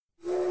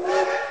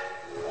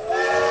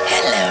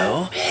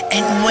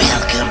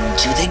Welcome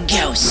to the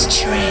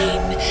Ghost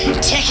Train.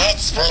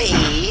 Tickets,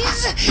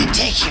 please.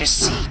 Take your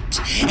seat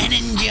and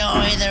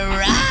enjoy the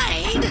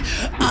ride.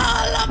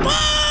 All aboard!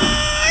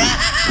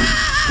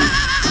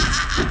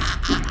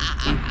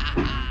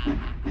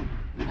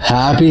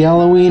 Happy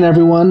Halloween,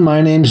 everyone.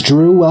 My name's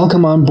Drew.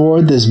 Welcome on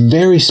board this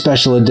very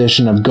special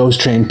edition of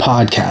Ghost Train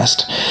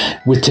Podcast.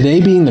 With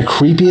today being the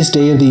creepiest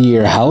day of the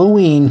year,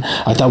 Halloween,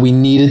 I thought we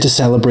needed to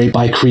celebrate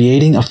by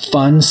creating a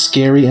fun,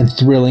 scary, and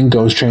thrilling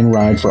Ghost Train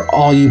ride for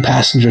all you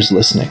passengers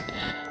listening.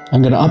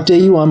 I'm going to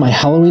update you on my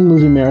Halloween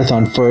movie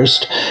marathon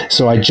first.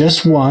 So I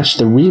just watched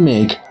the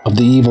remake of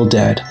The Evil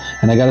Dead,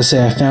 and I gotta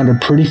say I found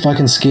it pretty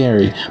fucking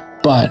scary,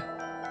 but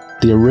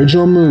the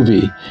original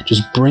movie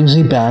just brings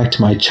me back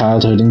to my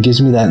childhood and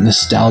gives me that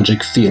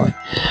nostalgic feeling.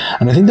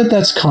 And I think that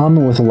that's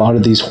common with a lot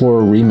of these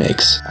horror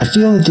remakes. I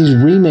feel that these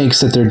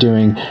remakes that they're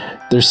doing,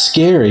 they're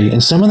scary,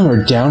 and some of them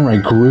are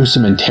downright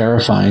gruesome and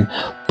terrifying,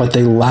 but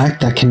they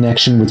lack that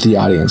connection with the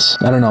audience.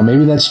 I don't know,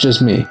 maybe that's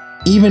just me.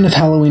 Even if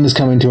Halloween is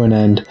coming to an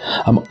end,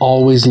 I'm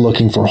always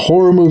looking for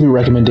horror movie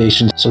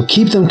recommendations, so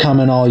keep them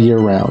coming all year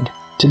round.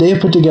 Today I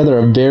put together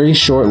a very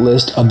short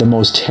list of the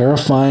most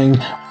terrifying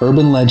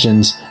urban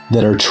legends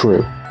that are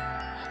true.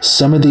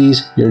 Some of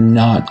these you're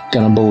not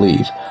gonna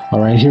believe.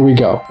 Alright, here we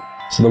go.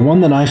 So the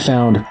one that I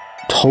found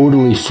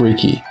totally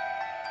freaky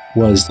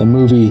was the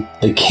movie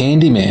The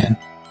Candyman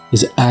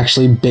is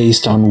actually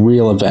based on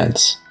real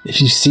events.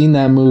 If you've seen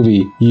that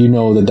movie, you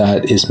know that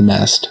that is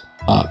messed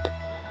up.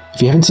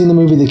 If you haven't seen the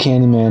movie The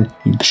Candyman,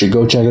 you should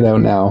go check it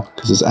out now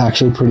because it's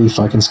actually pretty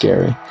fucking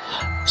scary.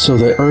 So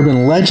the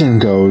urban legend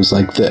goes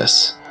like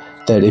this,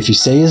 that if you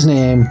say his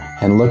name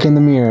and look in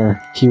the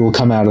mirror, he will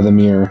come out of the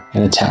mirror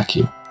and attack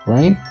you,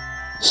 right?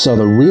 So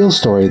the real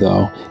story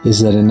though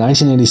is that in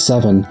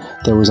 1987,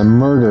 there was a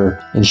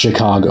murder in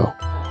Chicago.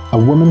 A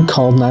woman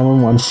called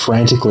 911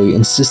 frantically,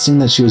 insisting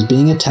that she was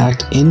being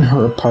attacked in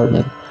her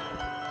apartment,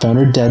 found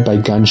her dead by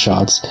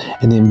gunshots,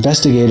 and the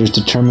investigators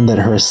determined that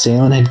her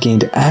assailant had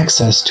gained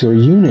access to her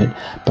unit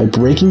by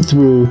breaking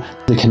through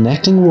the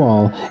connecting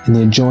wall in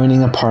the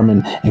adjoining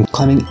apartment and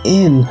climbing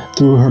in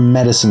through her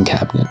medicine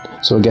cabinet.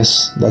 So I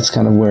guess that's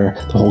kind of where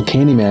the whole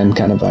Candyman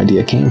kind of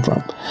idea came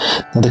from.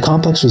 Now the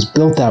complex was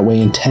built that way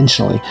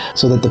intentionally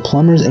so that the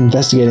plumbers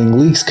investigating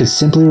leaks could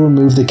simply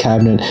remove the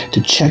cabinet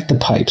to check the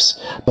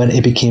pipes, but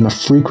it became a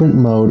frequent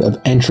mode of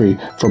entry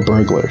for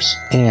burglars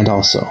and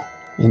also,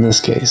 in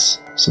this case,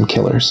 some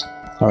killers.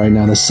 Alright,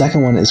 now the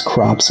second one is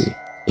Cropsey.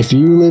 If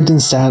you lived in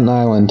Staten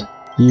Island,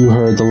 you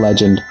heard the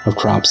legend of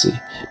Cropsey.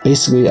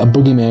 Basically, a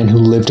boogeyman who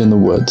lived in the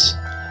woods.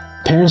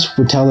 Parents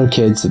would tell their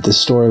kids that this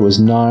story was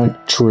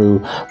not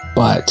true,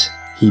 but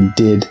he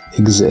did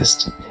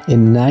exist.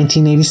 In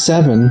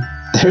 1987,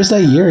 there's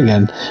that year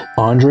again,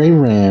 Andre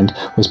Rand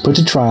was put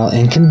to trial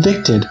and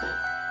convicted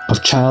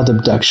of child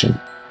abduction.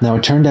 Now,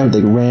 it turned out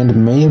that Rand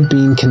may have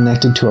been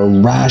connected to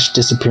a rash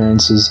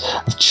disappearances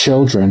of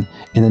children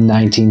in the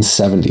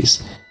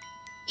 1970s.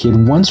 He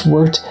had once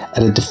worked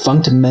at a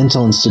defunct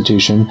mental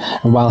institution,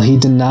 and while he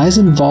denies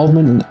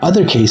involvement in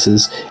other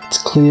cases, it's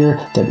clear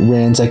that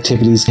Rand's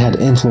activities had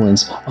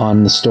influence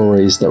on the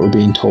stories that were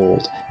being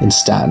told in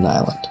Staten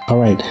Island.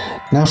 Alright,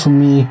 now for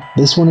me,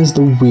 this one is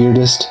the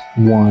weirdest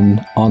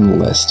one on the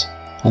list.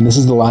 And this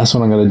is the last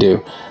one I'm going to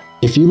do.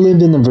 If you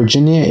lived in the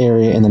Virginia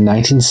area in the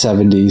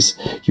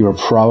 1970s, you were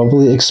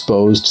probably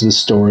exposed to the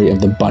story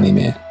of the Bunny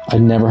Man.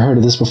 I'd never heard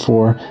of this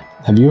before.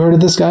 Have you heard of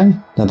this guy?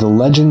 Now the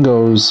legend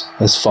goes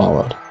as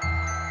followed.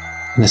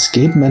 An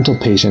escaped mental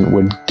patient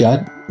would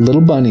gut little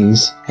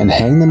bunnies and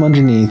hang them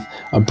underneath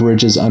a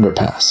bridge's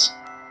underpass.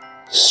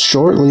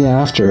 Shortly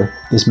after,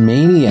 this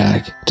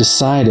maniac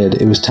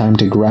decided it was time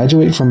to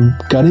graduate from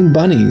gutting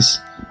bunnies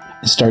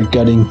and start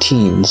gutting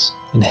teens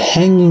and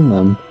hanging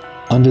them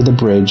under the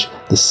bridge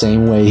the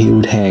same way he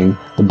would hang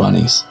the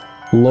bunnies.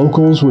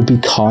 Locals would be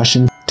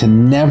cautioned to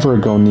never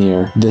go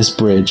near this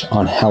bridge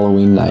on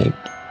Halloween night.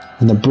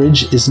 And the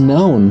bridge is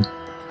known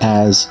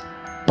as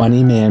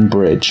Bunny Man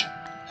Bridge.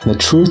 And the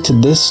truth to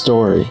this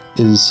story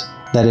is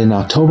that in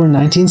October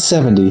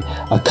 1970,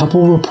 a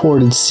couple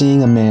reported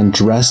seeing a man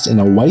dressed in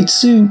a white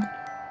suit,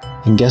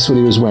 and guess what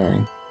he was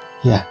wearing?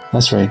 Yeah,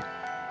 that's right,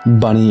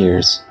 bunny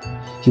ears.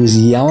 He was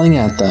yelling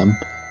at them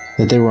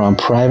that they were on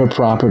private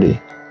property.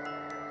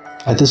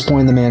 At this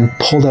point, the man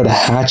pulled out a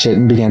hatchet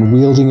and began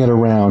wielding it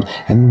around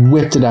and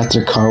whipped it at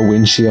their car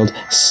windshield,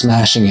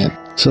 smashing it.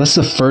 So that's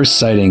the first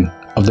sighting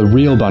of the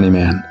real Bunny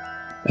Man,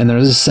 and there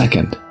is a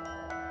second.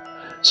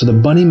 So the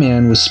Bunny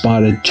Man was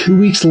spotted 2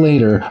 weeks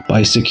later by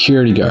a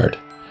security guard.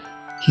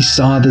 He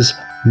saw this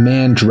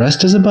man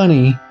dressed as a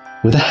bunny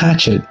with a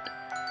hatchet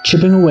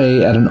chipping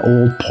away at an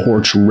old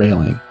porch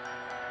railing.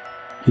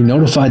 He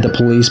notified the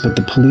police, but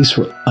the police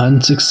were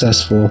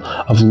unsuccessful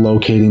of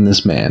locating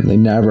this man. They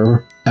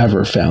never,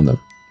 ever found him.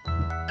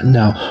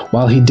 Now,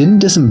 while he didn't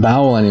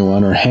disembowel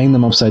anyone or hang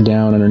them upside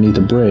down underneath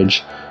a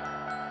bridge,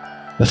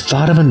 the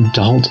thought of an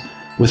adult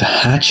with a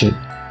hatchet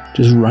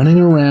just running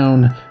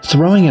around,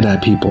 throwing it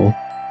at people,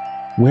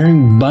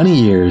 wearing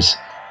bunny ears,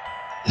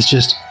 is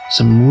just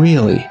some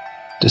really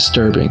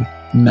disturbing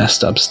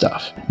messed up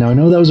stuff. Now, I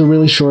know that was a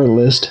really short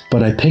list,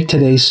 but I picked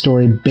today's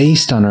story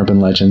based on urban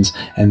legends,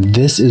 and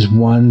this is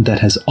one that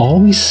has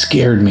always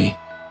scared me.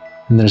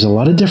 And there's a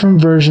lot of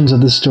different versions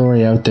of the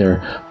story out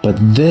there, but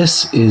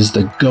this is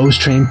the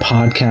Ghost Train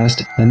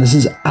podcast, and this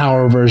is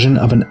our version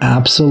of an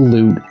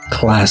absolute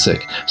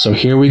classic. So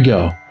here we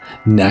go.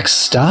 Next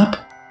stop,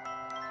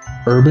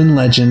 Urban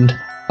Legend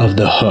of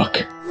the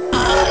Hook.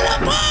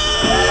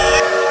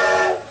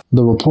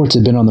 The reports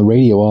had been on the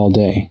radio all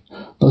day.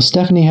 Though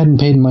Stephanie hadn't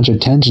paid much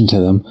attention to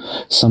them,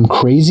 some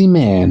crazy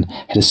man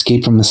had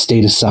escaped from a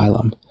state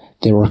asylum.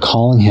 They were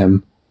calling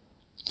him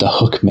the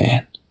Hook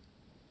Man,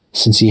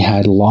 since he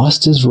had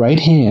lost his right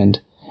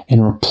hand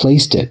and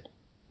replaced it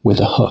with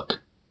a hook.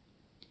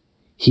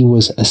 He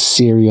was a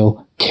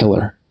serial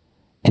killer,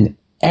 and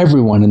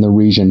everyone in the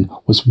region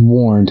was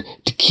warned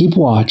to keep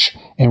watch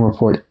and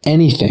report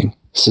anything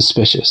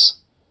suspicious.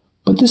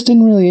 But this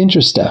didn't really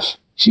interest Steph.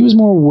 She was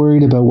more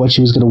worried about what she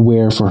was going to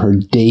wear for her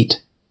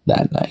date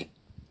that night.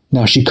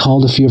 Now, she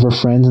called a few of her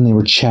friends and they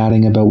were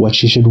chatting about what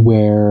she should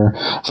wear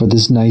for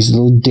this nice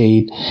little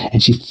date,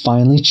 and she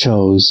finally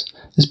chose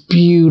this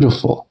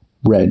beautiful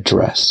red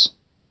dress.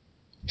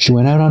 She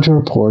went out onto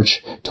her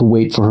porch to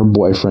wait for her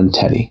boyfriend,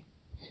 Teddy.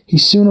 He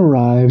soon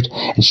arrived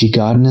and she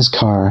got in his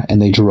car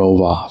and they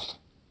drove off.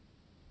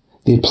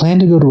 They had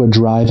planned to go to a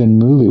drive-in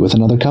movie with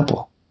another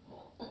couple.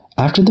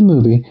 After the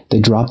movie, they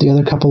dropped the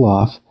other couple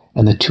off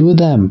and the two of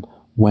them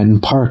went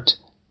and parked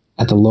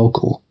at the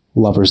local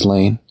Lover's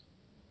Lane.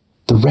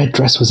 The red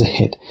dress was a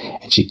hit,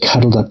 and she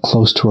cuddled up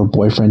close to her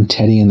boyfriend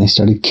Teddy and they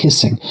started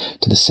kissing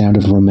to the sound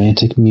of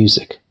romantic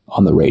music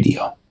on the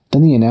radio.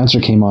 Then the announcer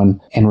came on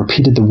and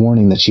repeated the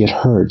warning that she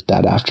had heard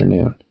that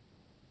afternoon.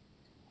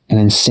 An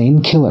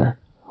insane killer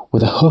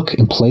with a hook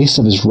in place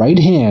of his right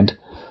hand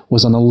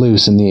was on the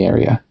loose in the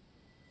area.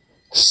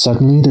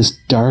 Suddenly, this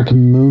dark,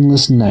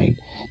 moonless night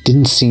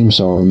didn't seem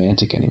so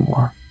romantic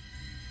anymore.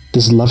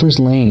 This Lover's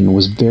Lane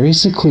was very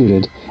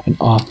secluded and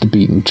off the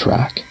beaten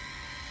track.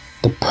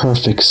 The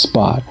perfect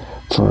spot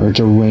for a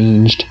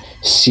deranged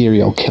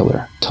serial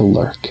killer to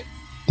lurk.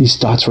 These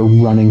thoughts were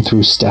running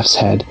through Steph's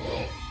head,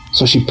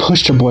 so she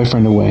pushed her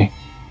boyfriend away.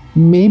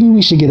 "Maybe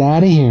we should get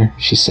out of here,"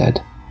 she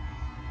said.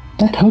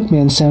 "That hook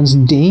man sounds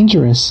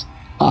dangerous."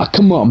 "Ah,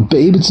 come on,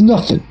 babe, it's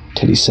nothing,"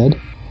 Teddy said.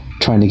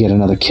 Trying to get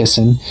another kiss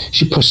in,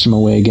 she pushed him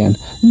away again.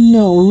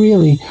 "No,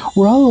 really,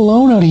 we're all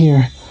alone out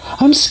here.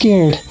 I'm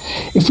scared.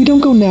 If we don't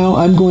go now,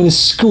 I'm going to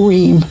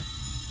scream."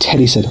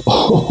 Teddy said,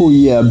 "Oh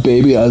yeah,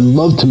 baby, I'd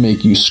love to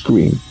make you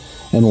scream,"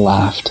 and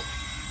laughed.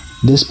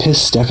 This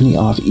pissed Stephanie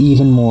off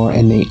even more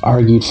and they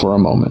argued for a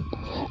moment.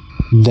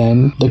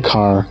 Then the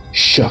car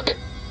shook,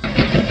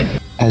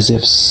 as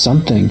if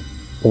something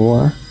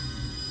or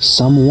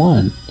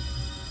someone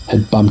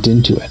had bumped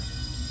into it.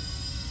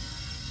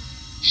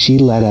 She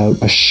let out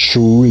a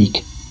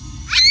shriek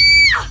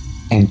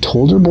and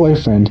told her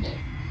boyfriend,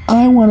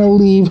 "I want to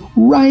leave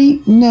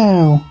right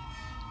now."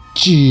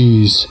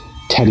 "Jeez,"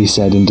 Teddy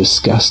said in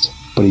disgust,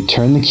 but he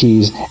turned the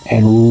keys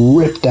and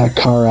ripped that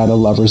car out of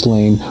Lover's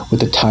Lane with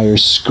the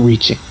tires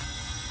screeching.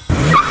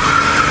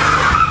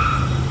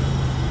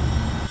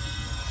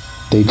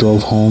 They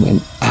drove home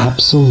in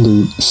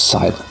absolute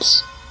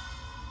silence.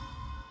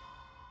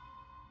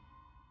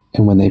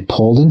 And when they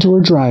pulled into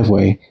her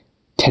driveway,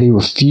 Teddy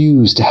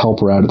refused to help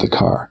her out of the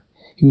car.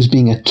 He was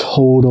being a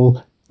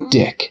total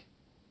dick.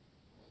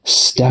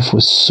 Steph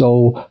was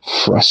so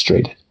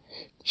frustrated.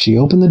 She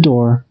opened the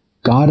door,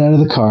 got out of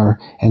the car,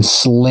 and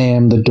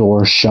slammed the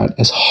door shut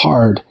as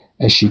hard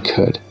as she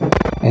could.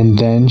 And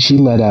then she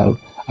let out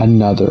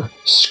another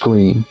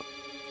scream.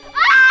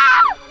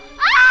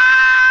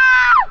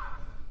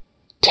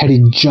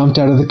 Teddy jumped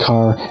out of the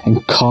car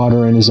and caught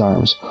her in his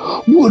arms.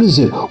 "What is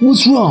it?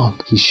 What's wrong?"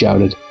 he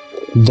shouted.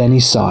 Then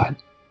he saw it.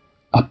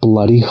 A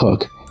bloody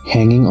hook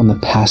hanging on the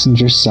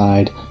passenger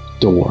side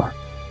door.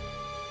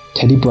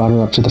 Teddy brought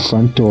her up to the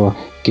front door,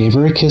 gave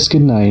her a kiss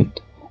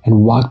goodnight,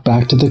 and walked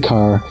back to the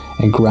car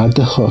and grabbed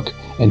the hook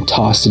and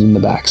tossed it in the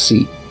back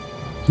seat.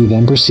 He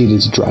then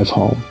proceeded to drive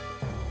home.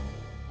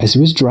 As he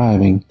was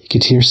driving, he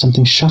could hear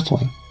something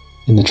shuffling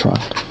in the trunk.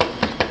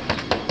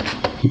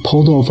 He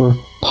pulled over,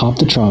 popped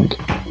the trunk,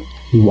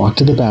 he walked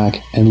to the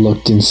back and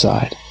looked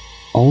inside,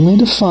 only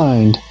to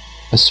find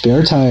a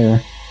spare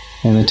tire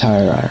and a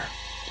tire iron.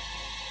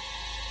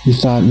 He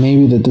thought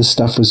maybe that this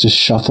stuff was just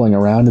shuffling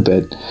around a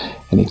bit,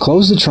 and he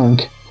closed the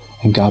trunk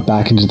and got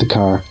back into the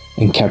car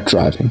and kept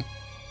driving.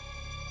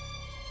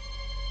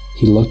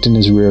 He looked in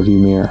his rearview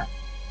mirror,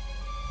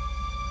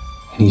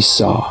 and he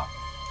saw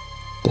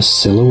the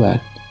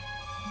silhouette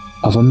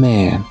of a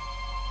man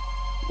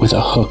with a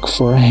hook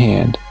for a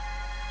hand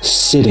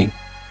sitting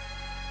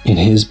in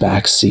his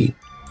back seat.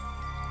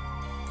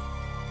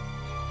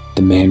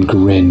 The man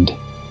grinned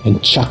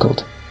and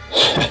chuckled.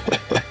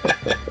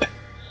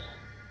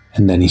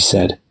 And then he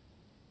said,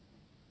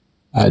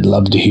 "I'd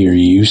love to hear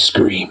you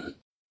scream."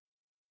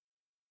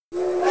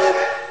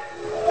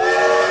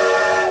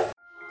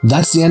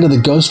 That's the end of the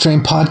Ghost Train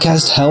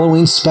Podcast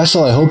Halloween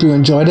special. I hope you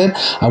enjoyed it.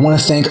 I want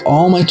to thank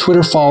all my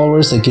Twitter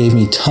followers that gave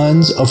me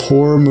tons of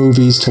horror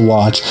movies to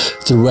watch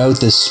throughout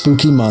this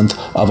spooky month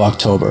of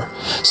October.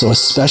 So a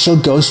special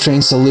Ghost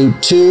Train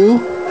salute to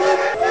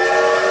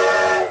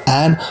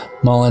Ad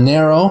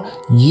Molinero.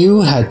 You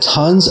had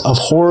tons of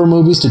horror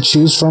movies to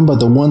choose from, but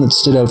the one that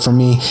stood out for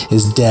me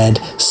is Dead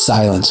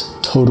Silence.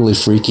 Totally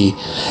freaky.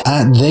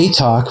 At They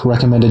Talk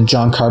recommended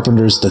John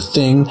Carpenter's The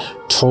Thing.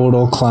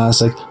 Total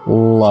classic.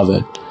 Love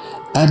it.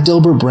 At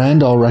Dilbert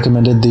Brandall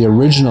recommended the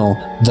original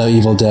The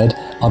Evil Dead.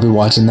 I'll be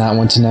watching that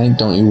one tonight.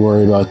 Don't you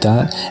worry about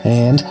that.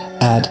 And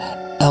at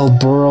El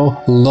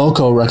Burro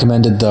Loco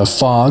recommended The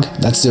Fog.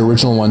 That's the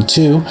original one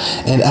too.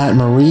 And at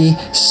Marie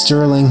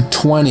Sterling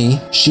 20,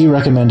 she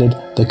recommended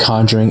The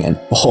Conjuring. And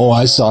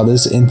I saw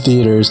this in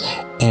theaters,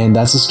 and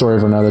that's a story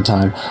for another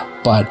time.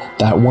 But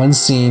that one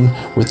scene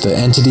with the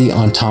entity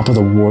on top of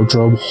the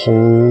wardrobe,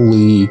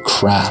 holy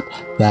crap.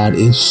 That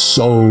is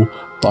so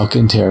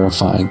fucking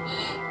terrifying.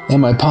 And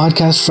my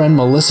podcast friend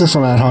Melissa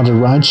from At Haunted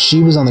Ride,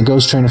 she was on the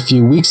Ghost Train a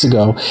few weeks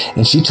ago,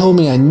 and she told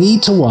me I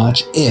need to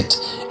watch It.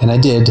 And I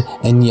did,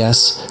 and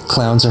yes,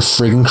 clowns are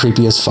friggin'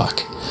 creepy as fuck.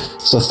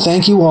 So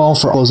thank you all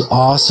for all those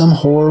awesome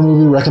horror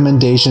movie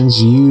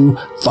recommendations. You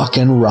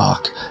fucking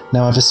rock.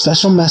 Now I have a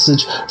special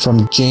message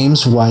from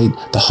James White,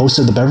 the host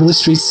of the Beverly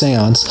Street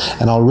Seance,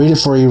 and I'll read it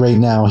for you right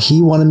now.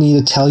 He wanted me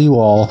to tell you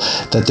all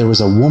that there was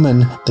a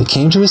woman that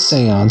came to his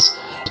seance.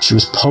 She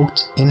was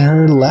poked in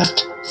her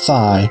left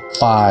thigh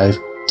 5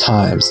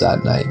 times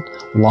that night.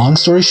 Long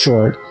story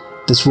short,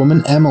 this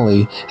woman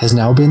Emily has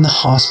now been in the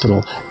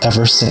hospital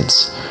ever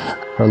since.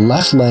 Her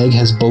left leg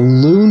has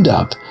ballooned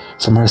up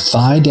from her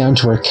thigh down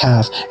to her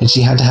calf, and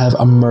she had to have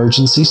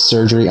emergency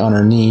surgery on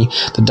her knee.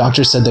 The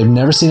doctor said they've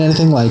never seen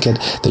anything like it.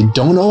 They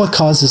don't know what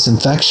caused this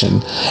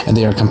infection, and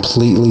they are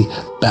completely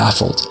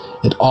baffled.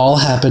 It all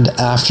happened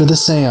after the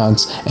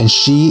seance, and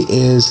she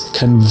is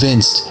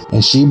convinced,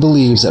 and she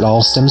believes it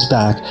all stems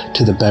back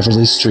to the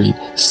Beverly Street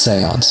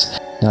Seance.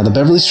 Now, the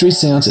Beverly Street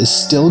Seance is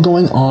still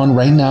going on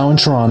right now in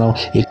Toronto.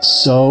 It's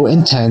so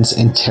intense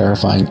and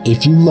terrifying.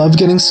 If you love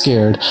getting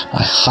scared,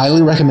 I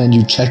highly recommend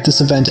you check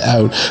this event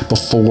out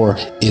before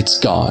it's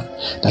gone.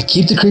 Now,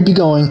 keep the creepy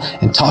going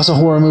and toss a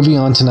horror movie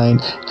on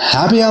tonight.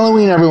 Happy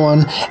Halloween,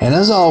 everyone. And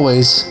as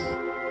always,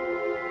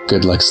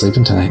 good luck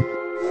sleeping tonight.